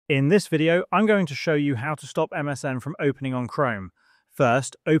In this video, I'm going to show you how to stop MSN from opening on Chrome.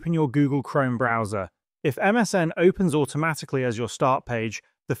 First, open your Google Chrome browser. If MSN opens automatically as your start page,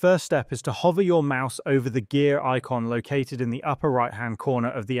 the first step is to hover your mouse over the gear icon located in the upper right-hand corner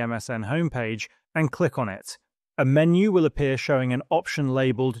of the MSN homepage and click on it. A menu will appear showing an option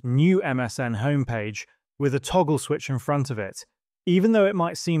labeled New MSN Homepage with a toggle switch in front of it. Even though it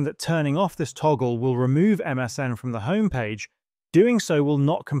might seem that turning off this toggle will remove MSN from the homepage, doing so will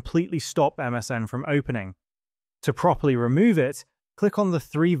not completely stop MSN from opening. To properly remove it, click on the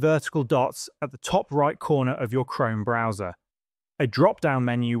three vertical dots at the top right corner of your Chrome browser. A drop-down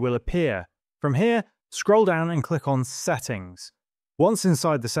menu will appear. From here, scroll down and click on Settings. Once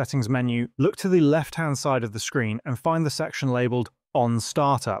inside the Settings menu, look to the left-hand side of the screen and find the section labeled On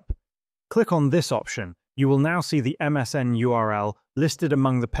Startup. Click on this option. You will now see the MSN URL listed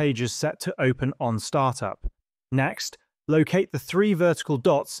among the pages set to open on Startup. Next, locate the three vertical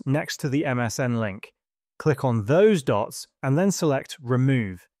dots next to the MSN link. Click on those dots and then select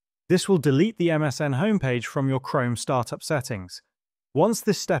Remove. This will delete the MSN homepage from your Chrome startup settings. Once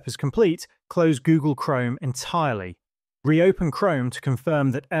this step is complete, close Google Chrome entirely. Reopen Chrome to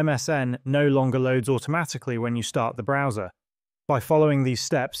confirm that MSN no longer loads automatically when you start the browser. By following these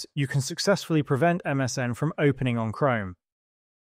steps, you can successfully prevent MSN from opening on Chrome.